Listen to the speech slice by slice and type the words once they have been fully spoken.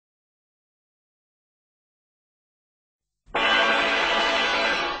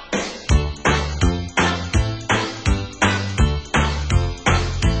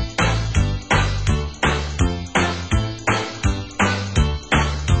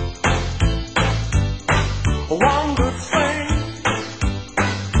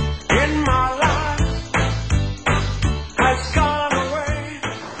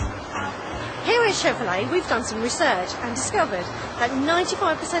Today we've done some research and discovered that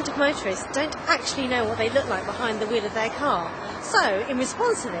 95% of motorists don't actually know what they look like behind the wheel of their car. So, in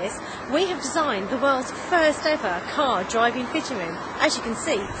response to this, we have designed the world's first ever car driving fitting room, as you can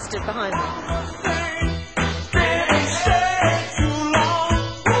see stood behind me.